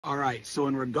All right, so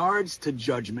in regards to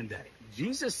Judgment Day,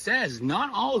 Jesus says,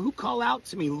 not all who call out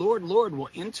to me, Lord, Lord, will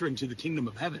enter into the kingdom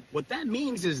of heaven. What that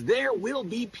means is there will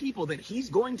be people that he's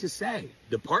going to say,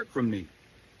 depart from me.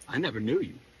 I never knew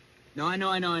you. No, I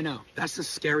know. That's a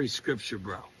scary scripture,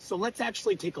 bro. So let's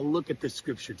actually take a look at this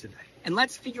scripture today. And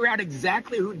let's figure out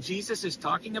exactly who Jesus is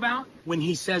talking about when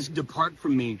he says, depart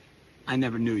from me, I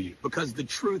never knew you. Because the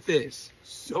truth is,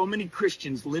 so many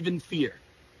Christians live in fear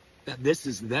that this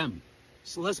is them.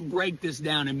 So let's break this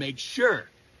down and make sure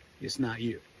it's not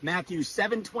you. Matthew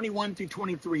 7:21 through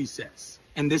 23 says,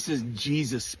 and this is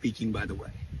Jesus speaking, by the way,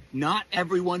 not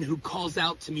everyone who calls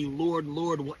out to me, Lord,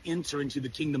 Lord, will enter into the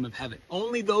kingdom of heaven.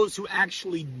 Only those who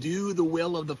actually do the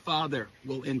will of the Father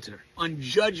will enter. On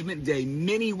Judgment Day,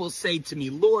 many will say to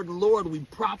me, Lord, Lord, we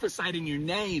prophesied in your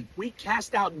name. We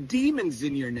cast out demons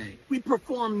in your name. We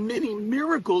performed many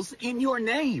miracles in your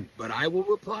name. But I will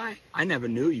reply, I never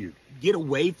knew you. Get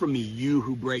away from me, you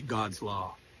who break God's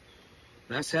law.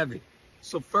 That's heavy.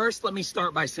 So first, let me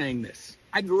start by saying this.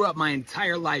 I grew up my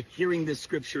entire life hearing this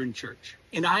scripture in church.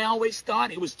 And I always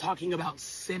thought it was talking about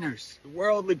sinners, the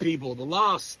worldly people, the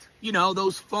lost,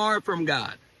 those far from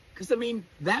God. Because,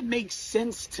 that makes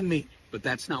sense to me. But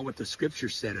that's not what the scripture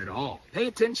said at all. Pay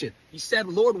attention. He said,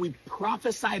 Lord, we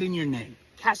prophesied in your name,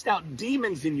 cast out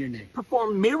demons in your name,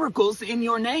 performed miracles in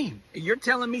your name. You're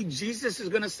telling me Jesus is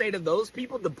going to say to those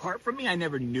people, depart from me, I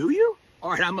never knew you?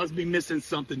 All right, I must be missing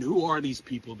something. Who are these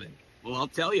people then? Well, I'll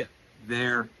tell you.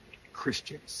 They're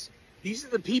Christians. These are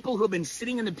the people who have been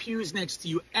sitting in the pews next to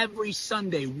you every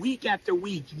Sunday, week after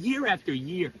week, year after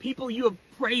year. People you have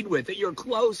prayed with, that you're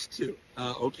close to.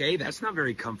 Okay, that's not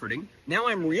very comforting. Now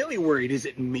I'm really worried. Is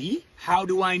it me? How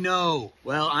do I know?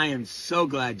 Well, I am so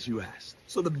glad you asked.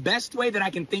 So the best way that I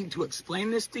can think to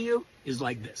explain this to you is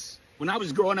like this. When I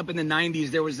was growing up in the 90s,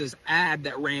 there was this ad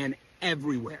that ran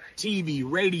everywhere. TV,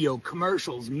 radio,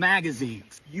 commercials,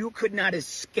 magazines. You could not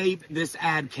escape this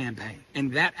ad campaign.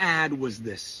 And that ad was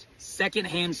this: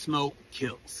 secondhand smoke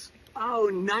kills. Oh,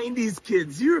 90s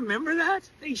kids, you remember that?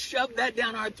 They shoved that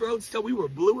down our throats till we were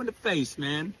blue in the face,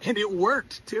 man. And it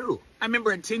worked, too. I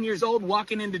remember at 10 years old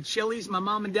walking into Chili's. My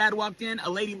mom and dad walked in. A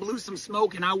lady blew some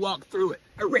smoke, and I walked through it.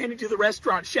 I ran into the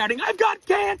restaurant shouting, I've got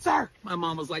cancer! My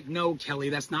mom was like, no, Kelly,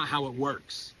 that's not how it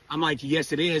works. I'm like,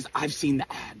 yes, it is. I've seen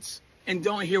the ads. And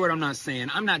don't hear what I'm not saying.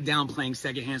 I'm not downplaying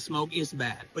secondhand smoke. It's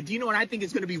bad. But do you know what I think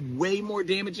is going to be way more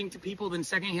damaging to people than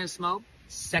secondhand smoke?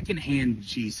 Secondhand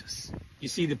Jesus. You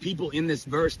see, the people in this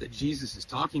verse that Jesus is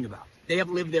talking about, they have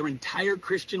lived their entire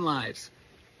Christian lives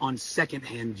on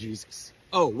secondhand Jesus.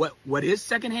 Oh, what is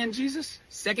secondhand Jesus?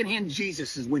 Secondhand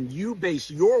Jesus is when you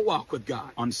base your walk with God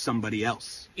on somebody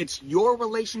else. It's your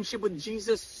relationship with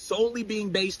Jesus solely being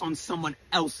based on someone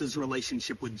else's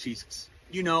relationship with Jesus.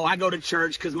 I go to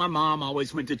church because my mom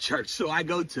always went to church, so I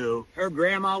go too. Her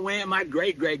grandma went, my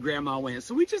great-great-grandma went,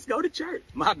 so we just go to church.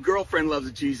 My girlfriend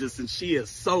loves Jesus, and she is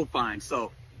so fine,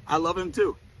 so I love him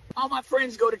too. All my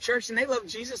friends go to church, and they love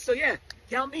Jesus, so yeah,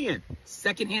 count me in.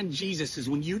 Secondhand Jesus is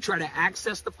when you try to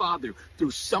access the Father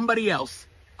through somebody else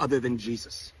other than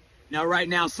Jesus. Now, right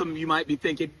now, some of you might be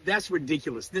thinking, that's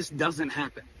ridiculous. This doesn't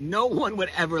happen. No one would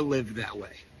ever live that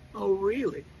way. Oh,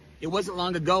 really? It wasn't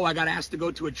long ago I got asked to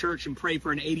go to a church and pray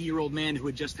for an 80-year-old man who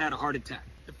had just had a heart attack.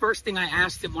 The first thing I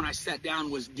asked him when I sat down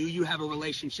was, do you have a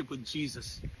relationship with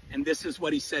Jesus? And this is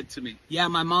what he said to me. Yeah,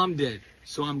 my mom did,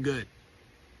 so I'm good.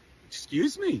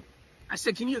 Excuse me? I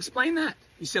said, can you explain that?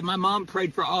 He said, my mom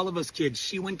prayed for all of us kids.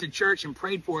 She went to church and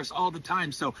prayed for us all the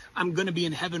time, so I'm going to be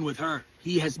in heaven with her.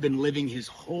 He has been living his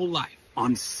whole life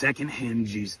on secondhand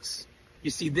Jesus. You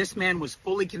see, this man was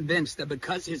fully convinced that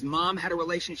because his mom had a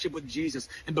relationship with Jesus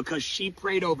and because she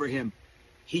prayed over him,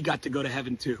 he got to go to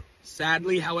heaven too.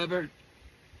 Sadly, however,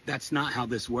 that's not how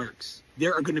this works.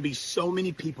 There are going to be so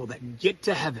many people that get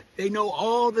to heaven. They know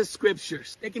all the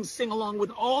scriptures. They can sing along with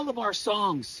all of our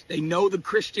songs. They know the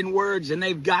Christian words and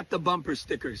they've got the bumper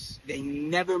stickers. They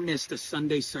never missed a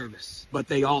Sunday service, but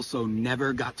they also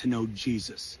never got to know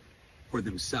Jesus for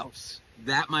themselves.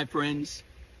 That, my friends,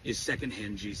 is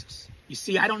secondhand Jesus. You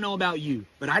see, I don't know about you,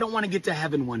 but I don't want to get to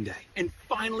heaven one day and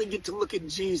finally get to look at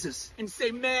Jesus and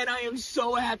say, man, I am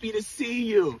so happy to see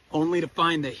you. Only to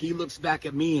find that he looks back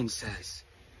at me and says,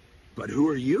 but who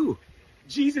are you?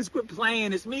 Jesus, quit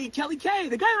playing. It's me, Kelly K,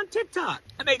 the guy on TikTok.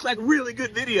 I make really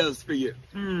good videos for you.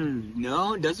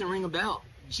 No, it doesn't ring a bell.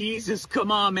 Jesus, come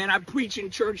on, man. I preach in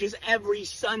churches every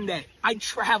Sunday. I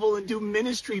travel and do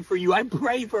ministry for you. I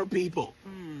pray for people.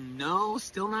 No,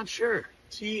 still not sure.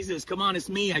 Jesus, come on, it's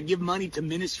me. I give money to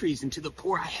ministries and to the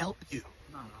poor. I help you.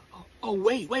 Oh,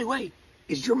 wait.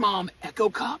 Is your mom Echo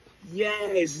Cop?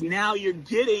 Yes, now you're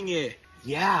getting it.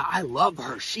 Yeah, I love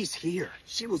her. She's here.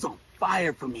 She was on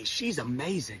fire for me. She's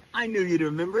amazing. I knew you'd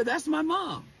remember. That's my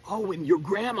mom. Oh, and your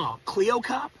grandma, Cleo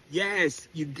Cop? Yes,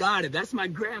 you got it. That's my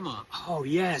grandma. Oh,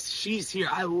 yes, she's here.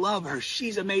 I love her.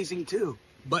 She's amazing too.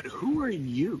 But who are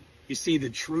you? You see, the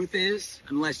truth is,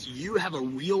 unless you have a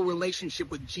real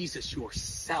relationship with Jesus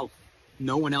yourself,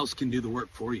 no one else can do the work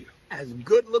for you. As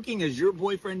good looking as your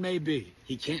boyfriend may be,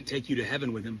 he can't take you to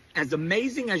heaven with him. As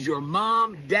amazing as your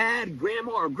mom, dad,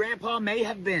 grandma, or grandpa may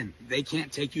have been, they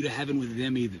can't take you to heaven with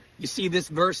them either. You see, this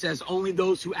verse says only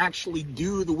those who actually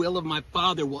do the will of my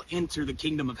Father will enter the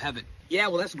kingdom of heaven. Yeah,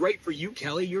 well, that's great for you,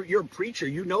 Kelly. You're a preacher.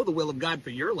 You know the will of God for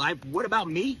your life. What about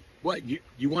me? What, you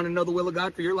want to know the will of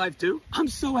God for your life too? I'm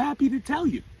so happy to tell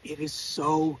you. It is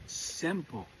so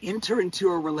simple. Enter into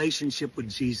a relationship with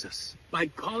Jesus by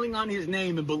calling on his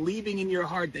name and believing in your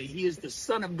heart that he is the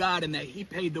Son of God and that he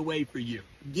paid the way for you.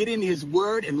 Get in his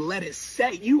word and let it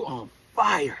set you on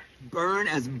fire. Burn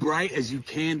as bright as you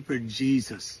can for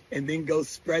Jesus. And then go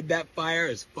spread that fire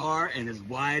as far and as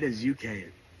wide as you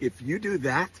can. If you do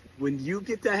that, when you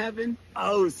get to heaven,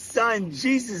 oh son,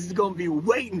 Jesus is going to be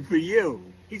waiting for you.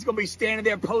 He's going to be standing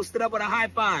there posted up with a high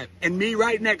five and me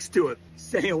right next to it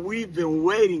saying, we've been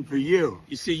waiting for you.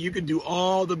 You see, you can do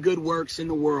all the good works in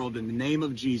the world in the name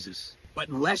of Jesus, but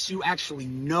unless you actually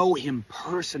know him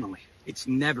personally, it's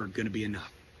never going to be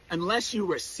enough. Unless you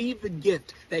receive the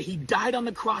gift that he died on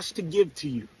the cross to give to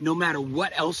you, no matter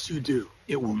what else you do,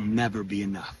 it will never be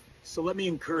enough. So let me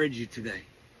encourage you today.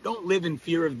 Don't live in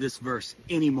fear of this verse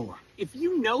anymore. If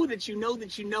you know that you know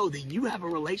that you know that you have a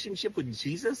relationship with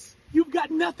Jesus, you've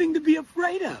got nothing to be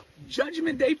afraid of.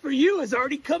 Judgment day for you has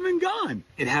already come and gone.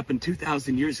 It happened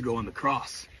 2,000 years ago on the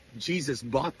cross. Jesus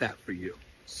bought that for you.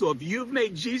 So if you've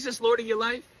made Jesus Lord of your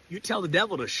life, you tell the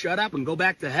devil to shut up and go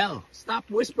back to hell. Stop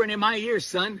whispering in my ear,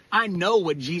 son. I know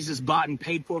what Jesus bought and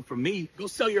paid for me. Go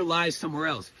sell your lies somewhere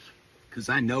else, because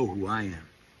I know who I am.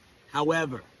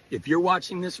 However, if you're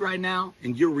watching this right now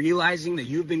and you're realizing that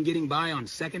you've been getting by on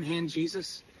secondhand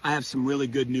Jesus, I have some really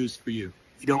good news for you.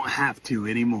 You don't have to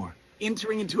anymore.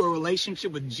 Entering into a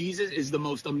relationship with Jesus is the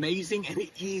most amazing and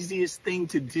the easiest thing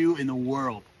to do in the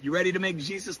world. You ready to make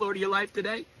Jesus Lord of your life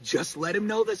today? Just let him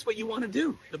know that's what you want to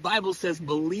do. The Bible says,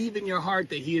 believe in your heart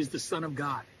that he is the Son of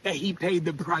God, that he paid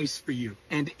the price for you.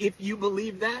 And if you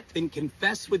believe that, then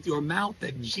confess with your mouth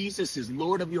that Jesus is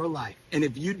Lord of your life. And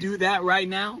if you do that right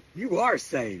now, you are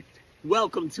saved.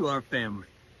 Welcome to our family.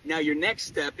 Now, your next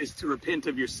step is to repent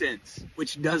of your sins,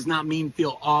 which does not mean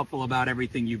feel awful about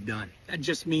everything you've done. That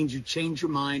just means you change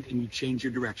your mind and you change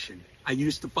your direction. I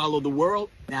used to follow the world.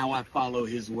 Now I follow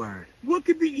his word. What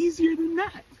could be easier than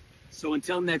that? So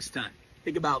until next time,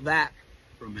 think about that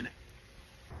for a minute.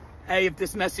 Hey, if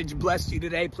this message blessed you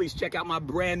today, please check out my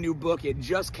brand new book. It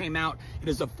just came out. It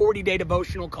is a 40-day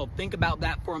devotional called Think About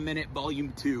That for a Minute,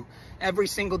 Volume 2. Every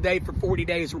single day for 40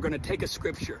 days, we're going to take a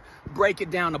scripture, break it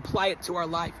down, apply it to our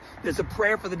life. There's a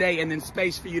prayer for the day and then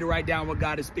space for you to write down what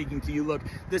God is speaking to you. Look,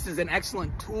 this is an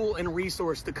excellent tool and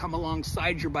resource to come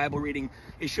alongside your Bible reading.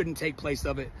 It shouldn't take place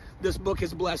of it. This book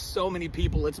has blessed so many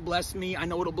people. It's blessed me. I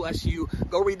know it'll bless you.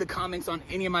 Go read the comments on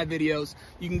any of my videos.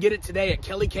 You can get it today at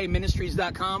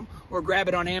kellykministries.com or grab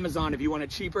it on Amazon if you want it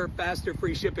cheaper, faster,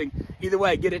 free shipping. Either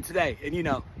way, get it today.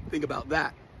 And think about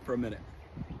that for a minute.